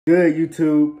Good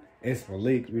YouTube, it's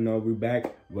Malik. You know, we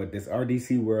back with this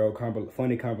RDC World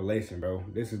funny compilation, bro.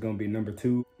 This is gonna be number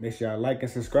 2. Make sure y'all like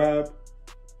and subscribe,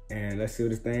 and let's see what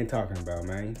this thing talking about,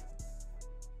 man.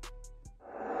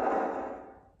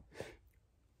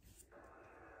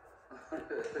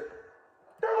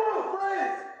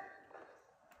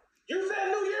 You said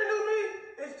New Year, New Me?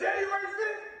 It's January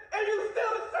 5th, and you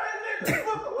still the same nigga?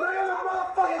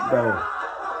 Bro,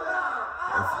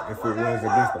 if it was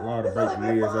against the law to break the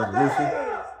New Year's resolution.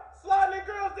 Sliding in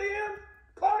girls' DM,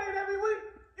 partying every week.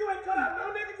 You ain't cut out no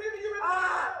negativity. You ain't.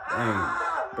 Dang.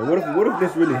 But what if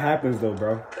this really happens though,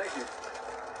 bro? Thank you.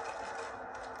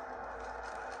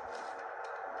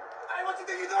 Hey, what you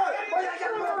think you doing?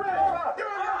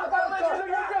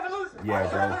 Yeah,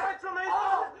 bro.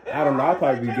 I don't know. I'll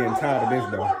probably be getting tired of this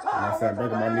though. When I said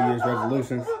breaking my New Year's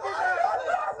resolutions.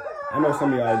 I know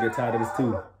some of y'all get tired of this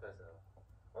too. I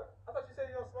thought you said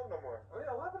you don't smoke no more. Oh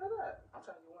yeah, what happened to that? I'm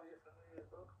trying to get one here for New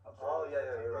Year's, bro. Oh yeah,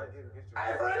 you're right. Get you.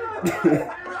 Hey, Freddie!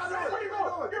 Where you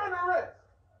going? You're under arrest.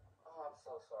 Oh, I'm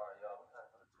so sorry, y'all.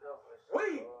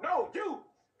 We? No, you.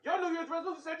 Your New Year's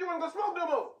resolution said you weren't gonna smoke no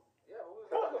more. Yeah,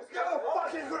 but we was gonna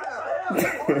fucking ground.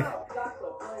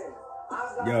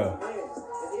 Yo.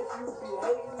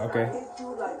 Okay.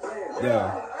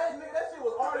 Yeah.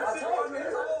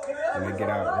 And they get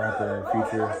out rapper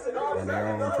Future on their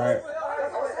own track.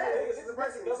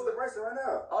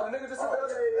 Oh, the nigga just said,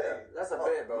 yeah. That's a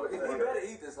bed, bro. He better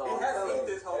eat this hoe. He has to eat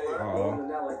this hoe, bro.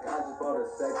 Now, like, I just bought a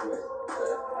Segway.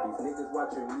 These niggas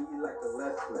watching me like a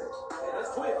Let's Play. Hey, that's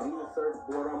quick. Need a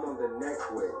surfboard, I'm on the next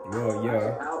way. Well,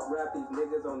 yeah. Out rap these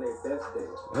niggas on their best day.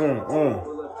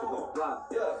 Pull up to the block.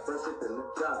 Yeah. Fresh it in the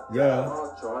chop. Yeah.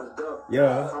 All charged up.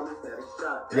 Yeah. Static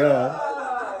shot. Yeah.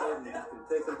 You can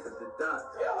take them to the dot.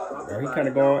 Bro, he kind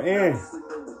of going in.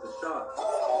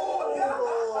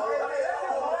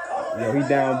 Yo, he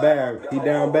down bad. He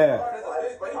down bad. I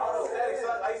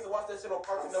used to watch that shit on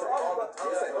Parks and Rec all the time.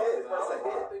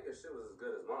 I think his shit was as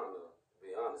good as mine, though. To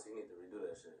be honest, he need to redo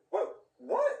that shit. What?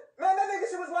 Man, that nigga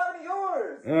shit was louder than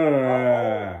yours.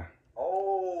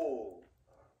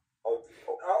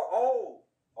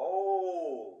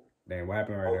 Dang, what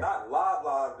happened right there? Not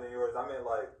live than yours. I mean,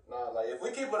 like, Nah, like, if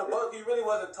we keep it a buck, he really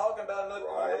wasn't talking about nothing.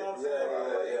 Right. You know what I'm saying?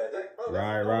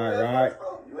 Right.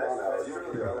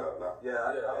 yeah,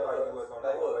 I like you was on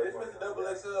that. Look, it's Mr. Double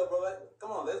XL, bro. Like,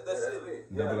 come on, that's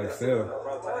it. Double XL.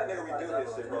 Bro, tell that nigga we do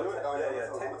this shit, bro. Oh, yeah.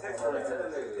 Text him. Hit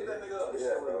that nigga up.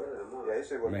 Yeah, bro. Yeah, his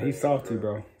shit was. Man, he's salty,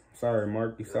 bro. Sorry,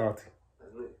 Mark. He's salty.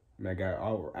 That's me. Man, got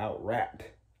out rapped.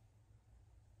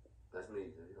 That's me.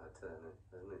 You gotta tell that, man.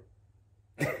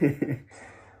 That's me.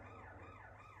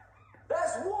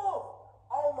 That's Wolf.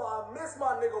 Oh my, I miss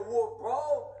my nigga Wolf, bro.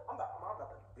 I'm about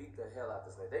to beat the hell out of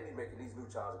this nigga. They be making these new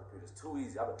challenge computers too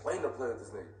easy. I've been waiting to play with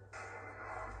this nigga.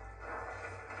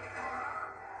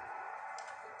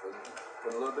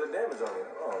 Put a little bit of damage on it.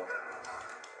 Oh.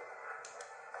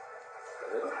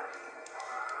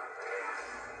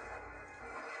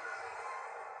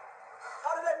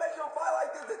 How did they make him fight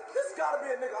like this? This gotta be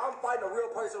a nigga. I'm fighting a real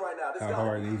person right now. This How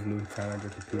hard these new challenger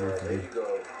computers There you be.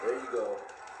 go. There you go.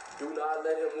 Do not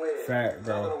let him win. Fact,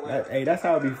 bro. That's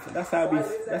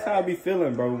how it be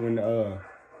feeling, bro, when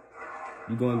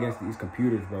you going against these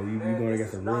computers, bro. You going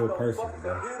against a real person,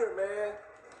 bro. Computer, man.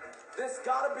 This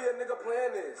gotta be a nigga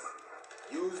playing this.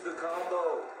 Use the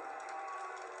combo.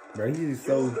 Bro, he's Use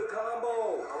so the combo.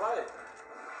 All right.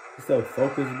 he's so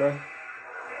focused, bro.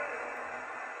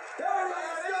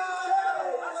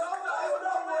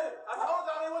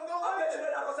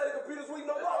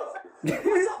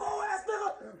 What's up, old ass nigga?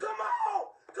 Come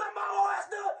on, old ass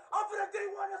nigga. I'm finna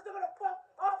D1 this nigga to fuck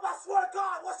up. I swear to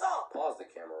God, what's up? Pause the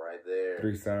camera right there.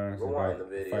 3 signs Rewind about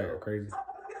the video. fight crazy.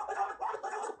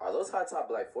 Are those high top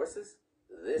black forces?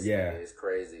 This Yeah. nigga is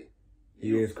crazy. He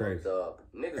You is crazy. fucked up.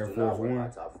 Niggas Air do Force not wear One. high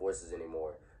top forces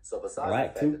anymore. So besides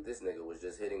Black the fact too? that this nigga was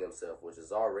just hitting himself, which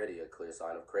is already a clear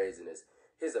sign of craziness,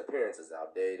 his appearance is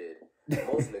outdated.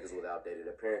 Most niggas with outdated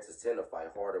appearances tend to fight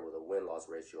harder with a win-loss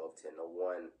ratio of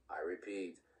 10-1. I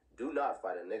repeat, do not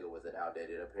fight a nigga with an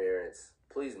outdated appearance.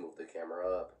 Please move the camera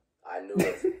up. I knew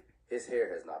it. His hair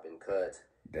has not been cut.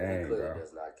 Dang, He clearly bro.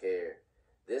 does not care.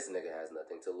 This nigga has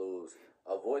nothing to lose.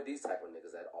 Avoid these type of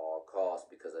niggas at all costs,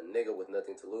 because a nigga with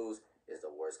nothing to lose is the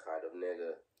worst kind of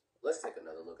nigga. Let's take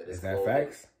another look at his Is that clothing.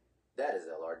 facts? That is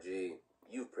LRG.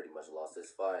 You've pretty much lost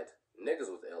this fight. Niggas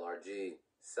with LRG,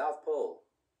 South Pole,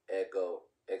 Echo,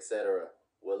 etc.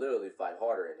 will literally fight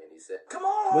harder in any set. Come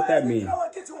on. What that mean? You know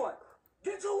what? Get you one.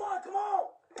 Get you one. Come on.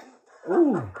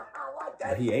 Ooh. I like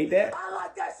that. He ate that? I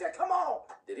like that shit. Come on.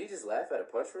 Did he just laugh at a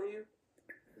punch from you?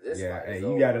 This Yeah, fight hey, is you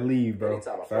over. gotta leave, bro.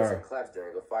 Anytime a Sorry. person claps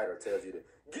during a fight or tells you to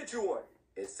get you one,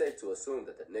 It's safe to assume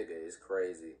that the nigga is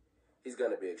crazy. He's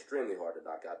gonna be extremely hard to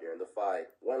knock out during the fight.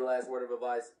 One last word of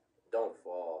advice, don't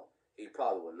fall. He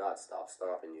probably will not stop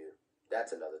stomping you.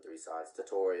 That's another 3 signs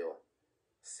tutorial.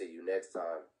 See you next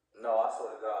time. No, I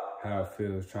swear to God. How it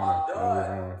feels trying to move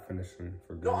on, finishing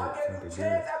for good. No, I gave you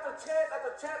chance after chance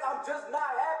after chance. I'm just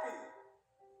not happy.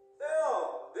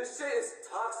 Damn, this shit is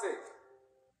toxic.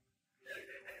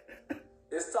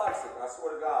 It's toxic, I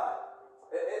swear to God.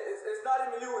 It's not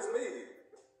even you, it's me.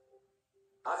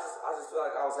 I just feel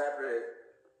like I was happy.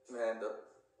 Man,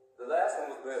 the last one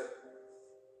was better.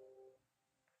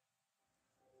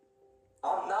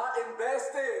 I'm not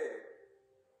invested.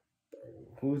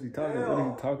 Who is he talking to? What is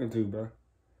he talking to, bro?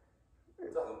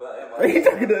 Talking about him. Are you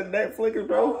talking to Netflix,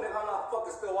 bro? Nigga, I'm not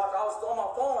fucking still watching. I was on my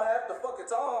phone half the fucking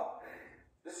time.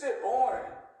 This shit boring.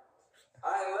 I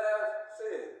ain't laugh.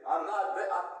 Shit. I'm not.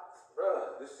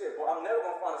 Bruh, this shit boring. I'm never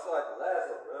gonna find a show like the last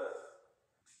one, bruh.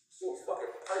 Shit was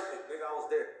fucking perfect, nigga. I was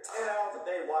there 10 hours a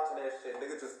day watching that shit.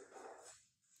 Nigga just.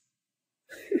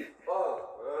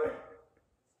 Fuck, bruh.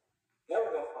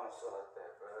 Never gonna find a show like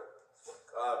that, bruh.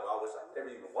 God, bro, I wish I never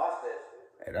even watched that shit.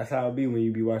 Hey, that's how it be when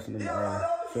you be watching them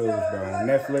shows, bro. On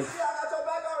Netflix.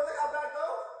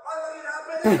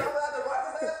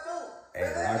 Hey,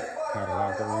 how to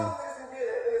locker room.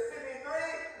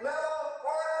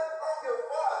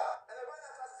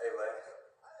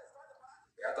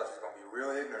 I thought she was gonna be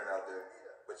real ignorant out there,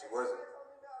 but she wasn't.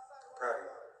 I'm proud of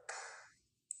you.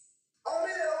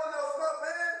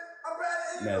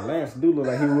 Now Lance do look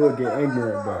like he would get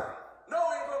ignorant, but No,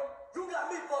 Ingram, you got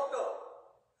me fucked up.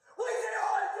 We get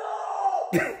on go!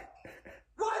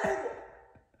 Right, Ingram?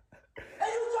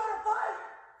 And you trying to fight?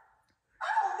 I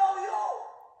don't know you,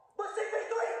 but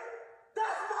CP3,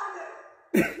 that's my nigga.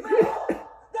 Melo,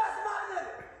 that's my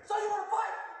nigga. So you wanna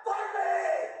fight? Fight me!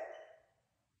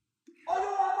 Oh, you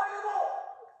wanna fight them all?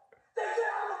 Then get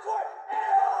out of the court.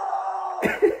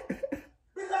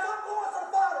 Because I'm going to the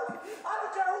finals. I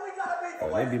don't care who we gotta beat.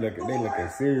 oh, they looking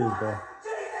serious, bro.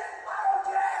 Jesus, I don't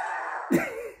care.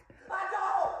 I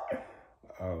don't.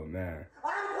 Oh man. I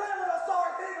ain't playing with a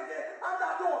sorry team again. I'm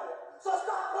not doing it. So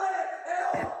stop playing.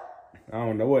 I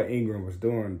don't know what Ingram was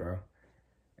doing, bro.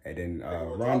 And then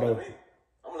Rondo. I'm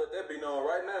gonna let that be known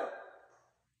right now.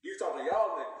 You talking to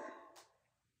y'all niggas?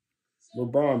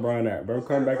 Where Brian at, bro?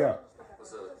 Come back out.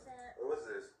 What's up? What's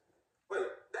this? Wait,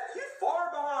 you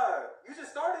far behind. You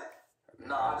just started?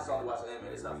 Nah, I just only watched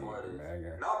anime. It's not far it is.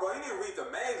 Nah, bro, you need to read the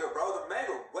manga, bro. The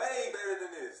manga way better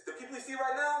than this. The people you see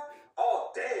right now,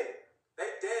 all dead. They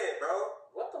dead, bro.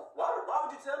 What the? Why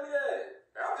would you tell me that?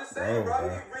 I'm just saying, bro. Bro,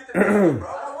 You need to read the manga,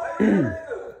 bro. I don't want to read the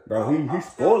manga. Bro, he's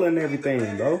spoiling everything,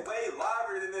 bro. It's way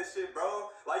liver than this shit, bro.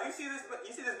 Like you see this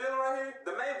villain right here?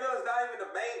 The main villain's not even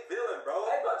the main villain, bro.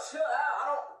 Hey, but chill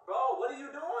out. Bro, what are you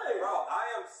doing? Bro, I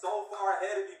am so far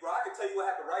ahead of you, bro. I can tell you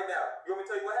what happened right now. You want me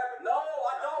to tell you what happened? No,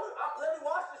 I don't. Let me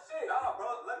watch this shit. Nah,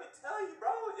 bro, let me tell you,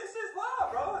 bro. This shit's live,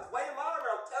 bro. It's way live,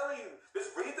 I'm telling you. Just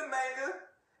read the manga,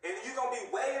 and you're gonna be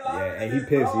way live. Yeah, and he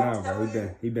pissed now, bro.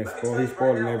 He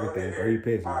spoiling everything, bro. He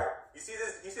pissed now. Alright, you see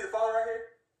this? You see the father right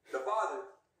here? The father,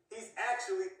 he's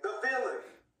actually the villain.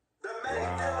 The main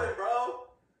villain, bro.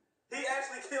 He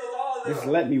actually kills all of them. Just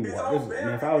let me watch.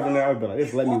 Man, if I was in there, I'd be like,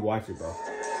 just let me watch it, bro.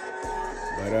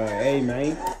 But hey,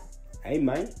 man.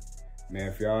 Man,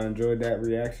 if y'all enjoyed that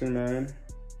reaction, man,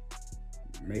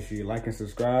 make sure you like and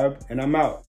subscribe. And I'm out.